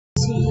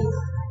See,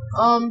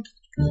 today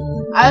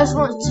I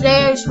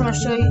just want to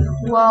show you.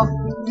 Well,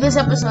 in this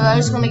episode, I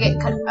just want to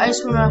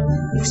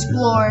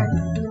explore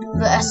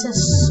the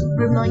SS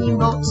Vermilion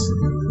boats.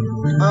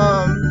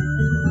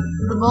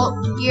 The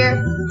boat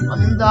here on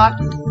the dock,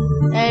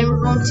 and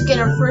we're going to get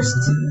our first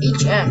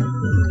HM.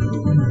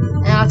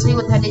 And I'll tell you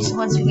what that is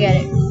once we get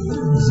it.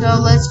 So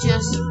let's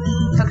just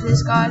talk to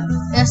this guy.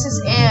 S.S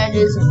Anne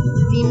is a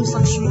famous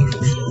luxury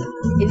cruise ship.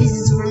 It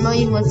visits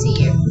Vermilion once a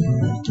year.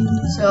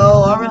 So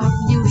all we have to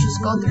do is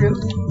just go through.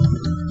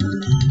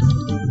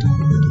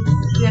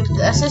 We have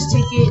the SS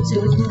ticket,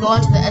 so we can go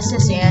onto the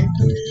S.S Anne.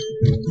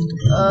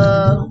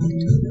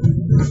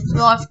 So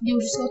all I have to do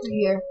is just go through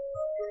here.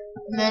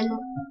 And then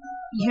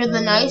you hear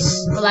the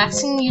nice,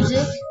 relaxing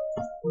music.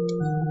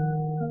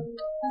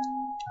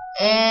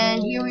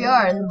 And here we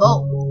are in the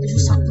boat. Let's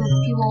just talk to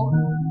the people.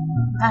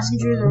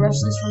 Passengers are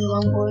restless from the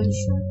long voyage.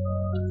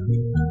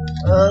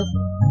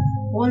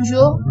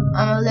 Bonjour,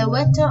 I'm a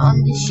waiter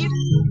on this ship.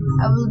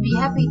 I will be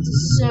happy to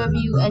serve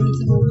you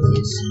anything you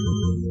please.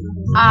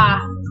 Ah,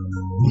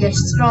 you're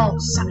strong,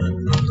 sucker.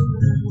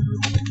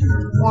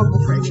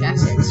 Horrible French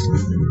accents.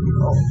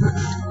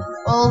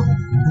 Oh,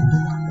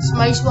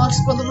 somebody will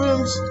explore the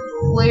rooms.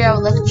 Waiter, I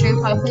would like a cherry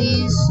pie,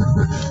 please.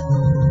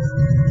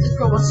 This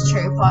girl wants a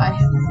cherry pie.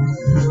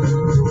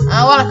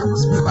 I want a couple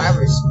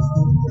subscribers.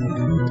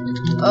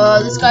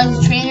 This guy's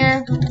a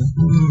trainer.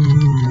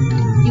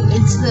 You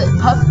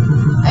insolent pup.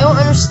 I don't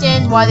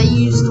understand why they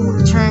use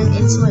the term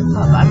insolent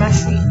pup. I'm not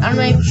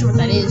even sure what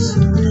that is.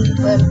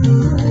 But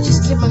let's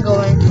just keep on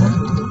going.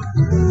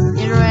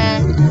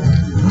 Iteran.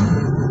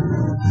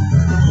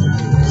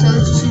 So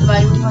let's just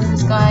invite him on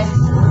this guy.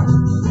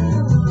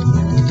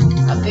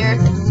 Up there.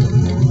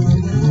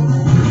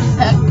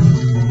 Back.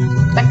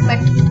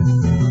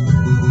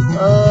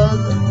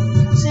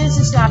 Since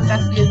it's not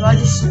effective, I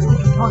just switch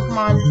to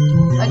Pokemon.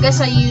 I guess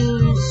I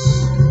use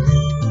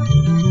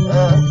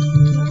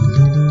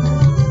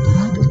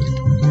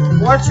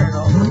War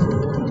Turtle.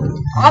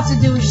 All I have to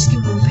do is just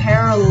give him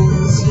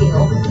Parallel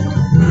Seal.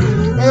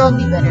 Then it'll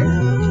be better.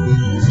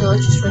 So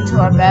let's just run to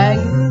our bag.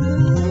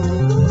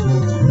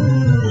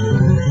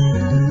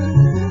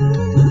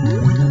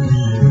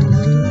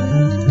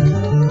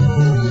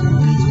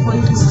 Use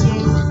Poison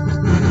Sting.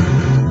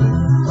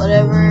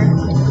 Whatever.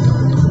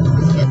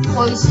 Get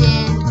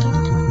poisoned.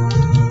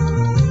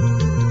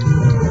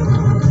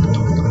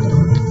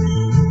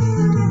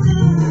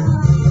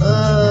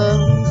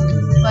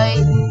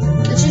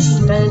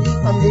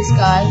 On this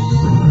guy,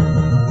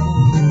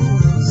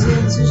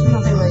 since there's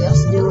nothing really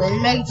else to do, and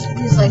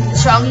Megakik is like the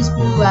strongest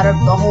blue out of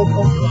the whole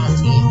Pokemon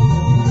team,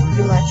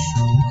 pretty much.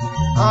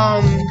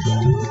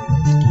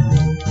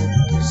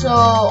 So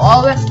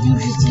all we have to do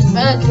is just use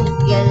Megakik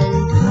again,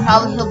 and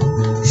probably he'll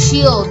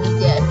shield be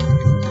dead.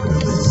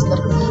 This is the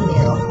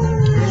female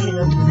version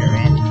of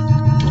FireRed.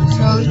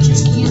 So let's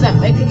just use that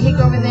Megakik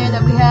over there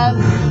that we have,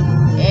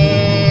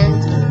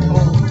 and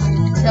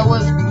that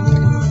would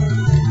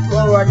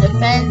lower our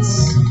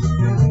defense.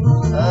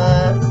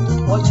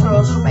 Water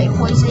Turtles for bite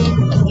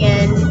poison.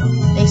 Again,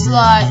 thanks a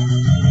lot.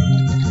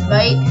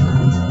 Bite.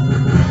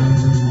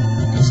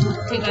 Just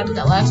take out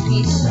that last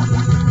piece.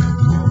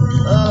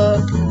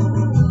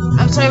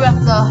 I'm sorry about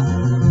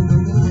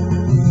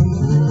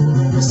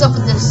the stuff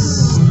with the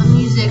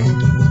music.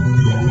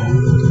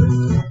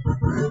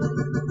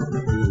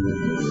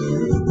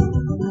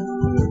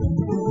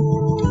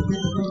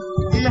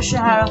 I'm not sure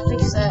how to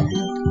fix that.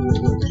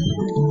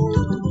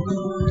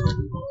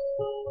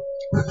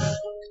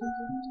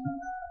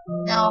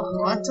 Now,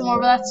 on to more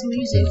relaxing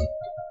music.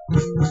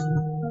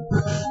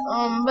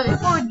 But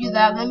before we do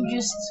that, let me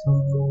just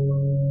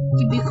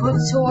give you a quick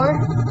tour.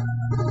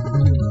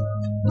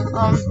 I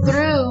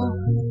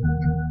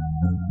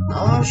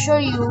want to show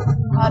you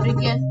how to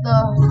get the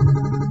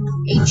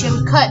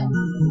HM cut.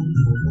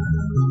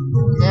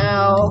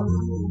 Now,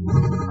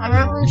 I'm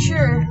not really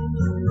sure.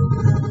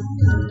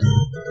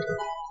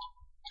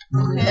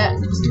 Okay,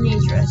 that's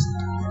dangerous.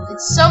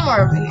 It's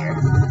somewhere over here.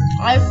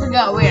 I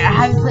forgot where. I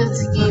haven't played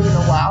this game in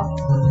a while.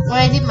 When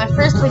I did my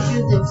first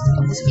playthrough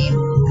of this game,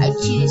 I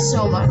cheated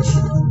so much.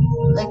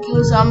 Like, it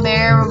was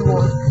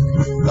unbearable.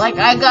 Like,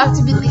 I got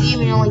to beat the game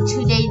in only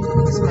 2 days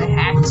because of my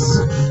hacks.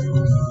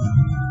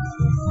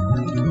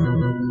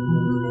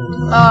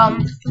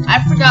 I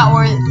forgot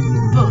where.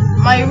 But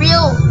my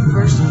real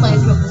first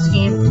playthrough of this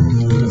game,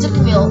 it took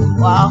me a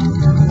while.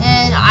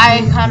 And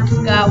I kind of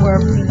forgot where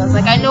everything was.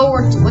 Like, I know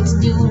what to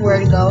do and where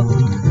to go.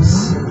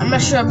 I'm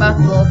not sure about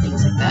the little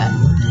things like that.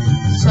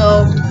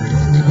 So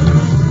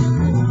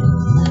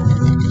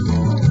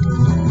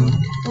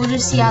we'll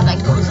just see how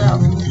that goes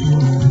out.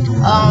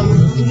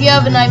 If you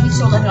have an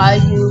Ivysaur like I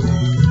do,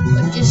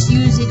 just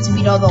use it to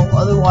beat all the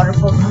other water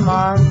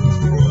Pokemon.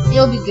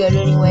 It'll be good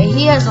anyway.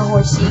 He has a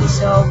Horsey,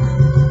 so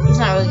it's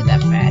not really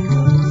that bad.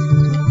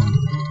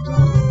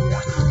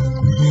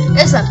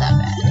 It's not that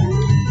bad.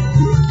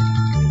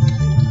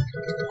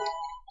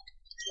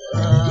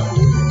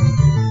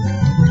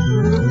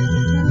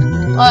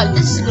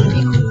 This is gonna be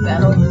a quick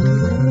battle. He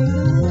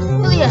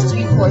only has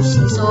 3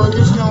 Horses, so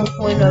there's no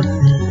point of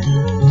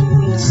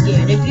being scared.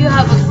 if you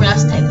have a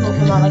grass type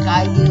Pokemon like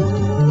I do,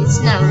 it's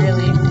not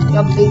really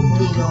a big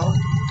deal.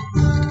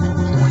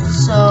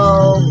 So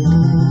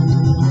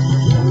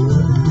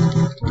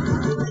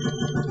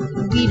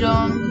beat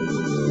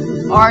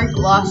him. Arc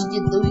lost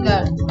it. We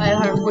got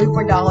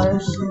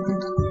 $544.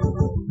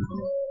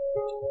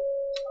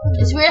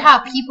 It's weird how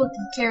people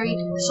can carry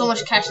so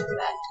much cash in the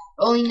bag.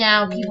 Only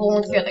now people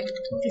won't carry like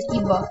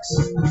 50 bucks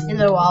in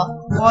their wallet,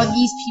 while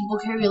these people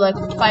carry like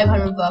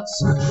 500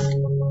 bucks.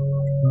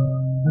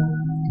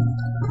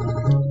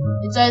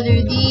 It's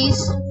either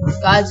these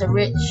guys are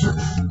rich,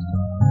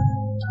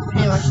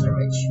 pretty much they're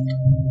rich.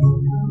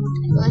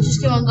 Let's just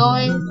keep on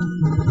going.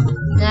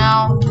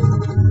 Now,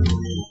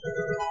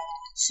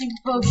 super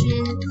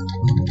potion.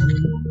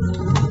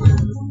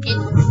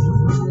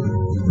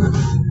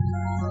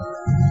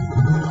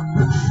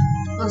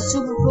 The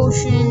super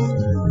potion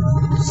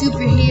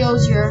super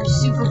heals your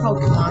super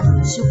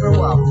Pokemon super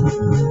well.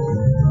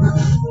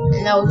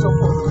 And that was a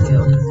horrible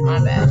joke. My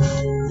bad.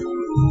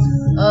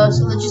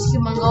 So let's just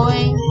keep on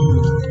going.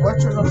 Or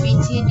turtle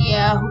fainted.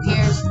 Yeah, who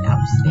cares?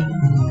 I'm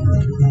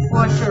staying.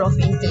 Or turtle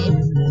fainted.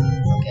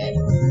 Okay.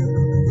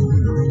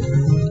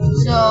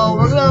 So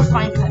we're gonna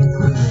find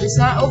Cutco. It's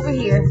not over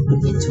here.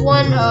 It's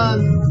one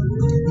of.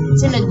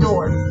 It's in a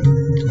door.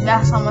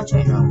 That's how much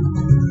I know.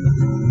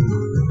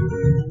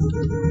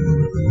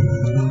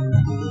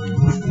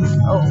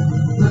 Oh,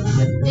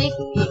 I think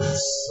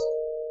it's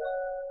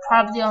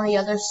probably on the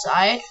other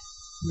side.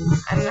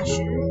 I'm not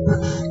sure.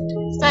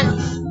 It's not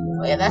here.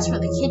 Oh yeah, that's where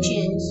the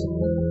kitchen is.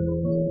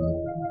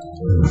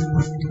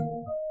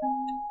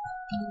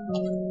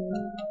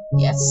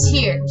 Yeah, it's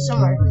here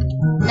somewhere.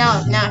 Now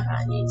I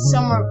found it. It's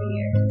somewhere over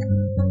here.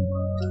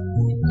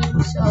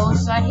 So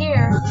it's not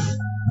here.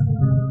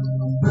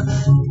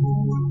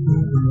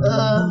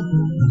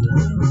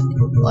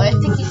 Well, I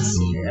think it's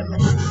here. I'm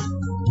not sure.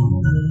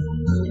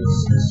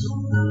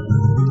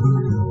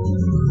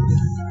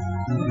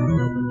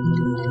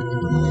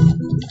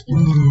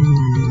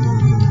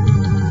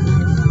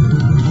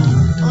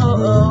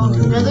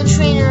 Another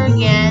trainer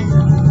again.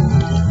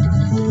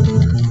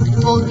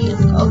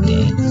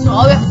 Okay, so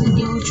all we have to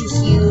do is just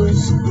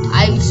use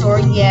Ivysaur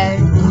again,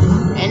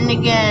 and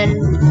again,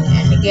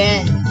 and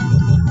again.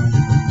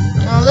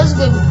 No, this is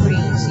gonna be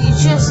pretty easy.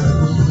 It's just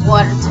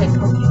water type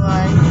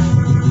Pokemon.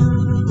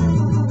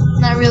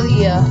 Not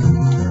really a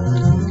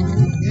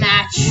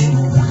match,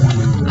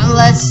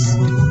 unless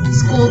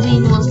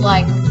Scolding was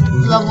like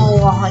level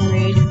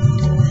 100.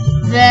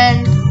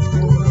 Then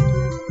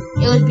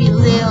it would be a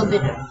little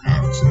bit of a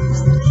match.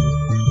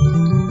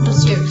 But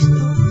seriously.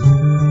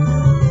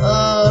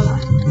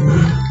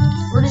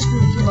 We're just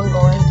gonna keep on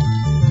going.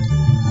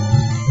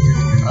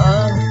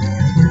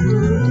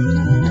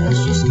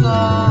 Let's just go.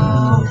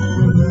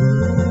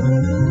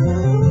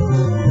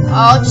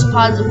 I'll just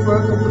pause it for a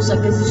couple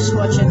seconds. I just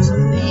wanna check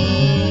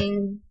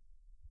something.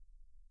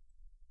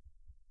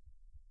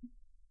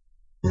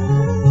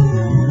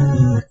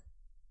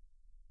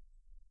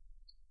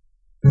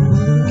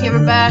 Okay,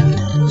 we're back.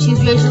 She's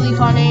visually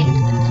on it.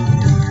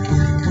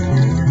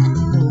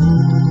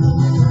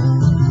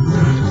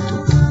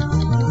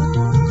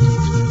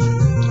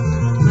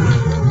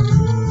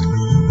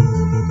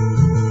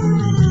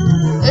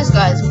 This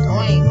guy's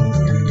annoying.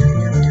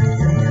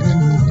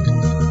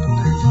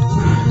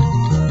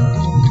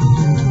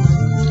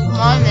 Come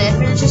on, man,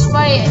 finish this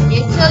fight and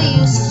you kill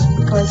you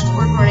because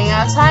we're running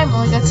out of time.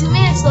 Only got 2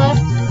 minutes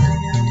left.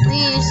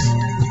 Please,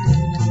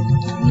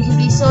 you can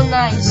be so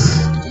nice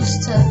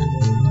just to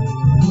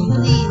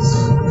please.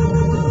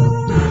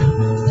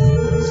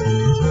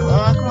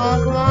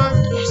 Come on.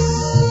 Yes.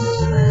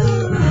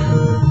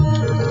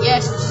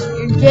 Yes,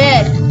 you're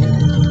dead.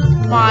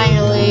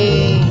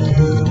 Finally.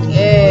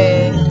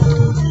 Yay.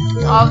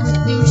 All we have to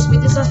do is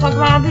beat this last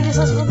Pokemon.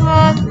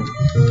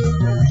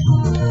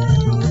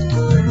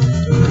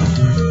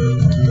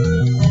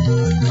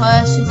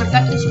 Super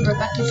effective.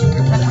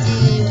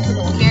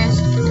 Who cares?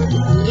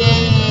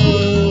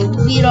 Yay.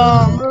 Beat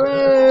him.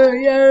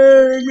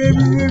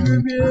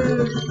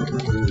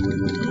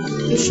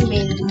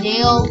 Fisherman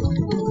nail.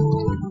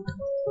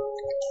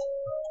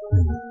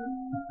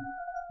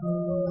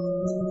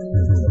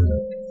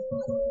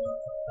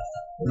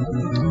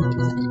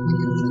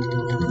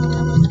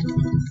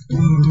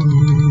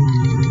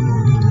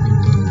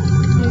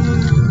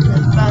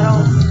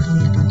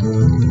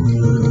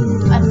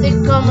 I think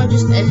I'm gonna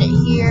just end it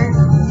here.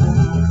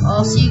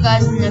 I'll see you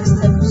guys in the next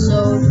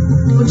episode.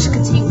 We'll just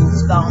continue with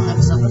this battle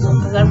next episode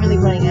because I'm really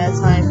running out of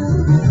time.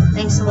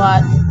 Thanks a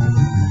lot.